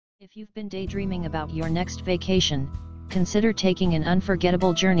If you've been daydreaming about your next vacation, consider taking an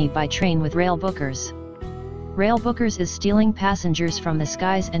unforgettable journey by train with Railbookers. Railbookers is stealing passengers from the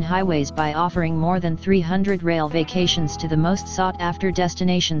skies and highways by offering more than 300 rail vacations to the most sought-after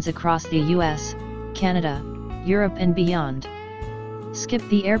destinations across the US, Canada, Europe and beyond. Skip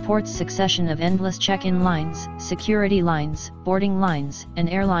the airport's succession of endless check-in lines, security lines, boarding lines, and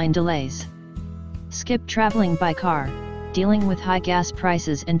airline delays. Skip traveling by car, dealing with high gas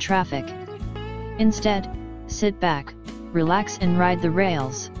prices and traffic. Instead, sit back, relax and ride the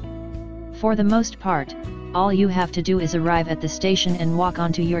rails. For the most part, all you have to do is arrive at the station and walk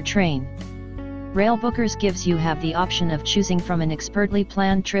onto your train. Railbookers gives you have the option of choosing from an expertly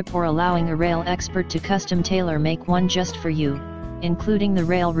planned trip or allowing a rail expert to custom tailor-make one just for you, including the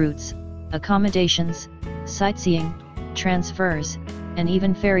rail routes, accommodations, sightseeing, transfers, and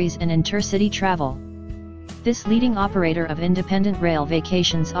even ferries and intercity travel. This leading operator of independent rail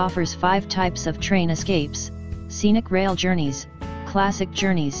vacations offers 5 types of train escapes: scenic rail journeys, classic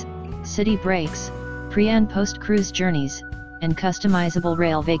journeys, city breaks, pre- and post-cruise journeys, and customizable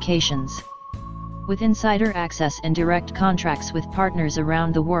rail vacations. With insider access and direct contracts with partners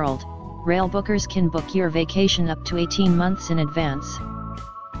around the world, Railbookers can book your vacation up to 18 months in advance.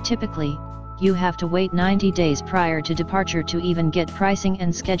 Typically, you have to wait 90 days prior to departure to even get pricing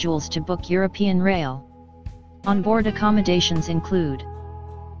and schedules to book European rail. On-board accommodations include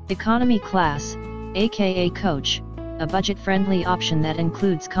Economy Class, aka Coach, a budget-friendly option that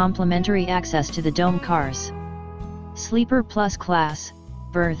includes complimentary access to the dome cars. Sleeper Plus Class,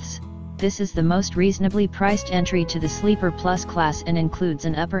 berths. This is the most reasonably priced entry to the Sleeper Plus class and includes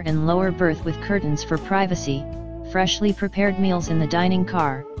an upper and lower berth with curtains for privacy, freshly prepared meals in the dining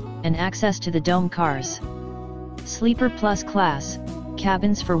car, and access to the dome cars. Sleeper Plus Class,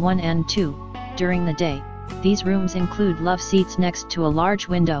 cabins for 1 and 2, during the day. These rooms include love seats next to a large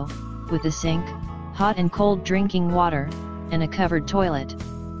window, with a sink, hot and cold drinking water, and a covered toilet.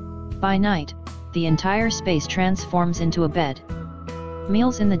 By night, the entire space transforms into a bed.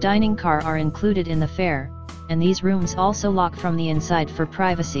 Meals in the dining car are included in the fare, and these rooms also lock from the inside for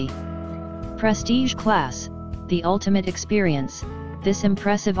privacy. Prestige Class, the ultimate experience. This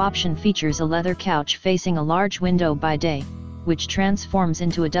impressive option features a leather couch facing a large window by day, which transforms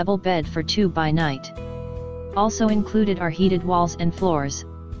into a double bed for 2 by night. Also included are heated walls and floors,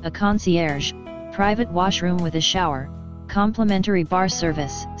 a concierge, private washroom with a shower, complimentary bar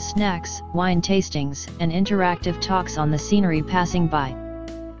service, snacks, wine tastings, and interactive talks on the scenery passing by.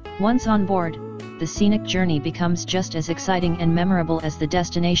 Once on board, the scenic journey becomes just as exciting and memorable as the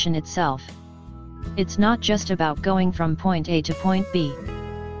destination itself. It's not just about going from point A to point B.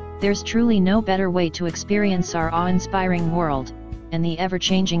 There's truly no better way to experience our awe-inspiring world, and the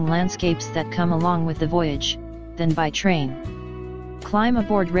ever-changing landscapes that come along with the voyage, than by train. Climb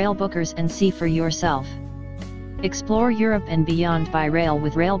aboard Railbookers and see for yourself. Explore Europe and beyond by rail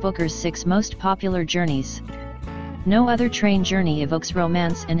with Railbookers' 6 most popular journeys. No other train journey evokes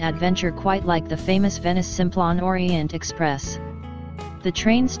romance and adventure quite like the famous Venice Simplon Orient Express. The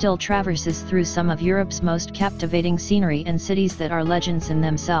train still traverses through some of Europe's most captivating scenery and cities that are legends in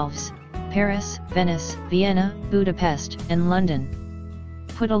themselves: Paris, Venice, Vienna, Budapest, and London.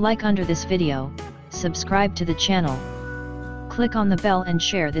 Put a like under this video, subscribe to the channel, click on the bell and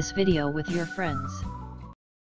share this video with your friends.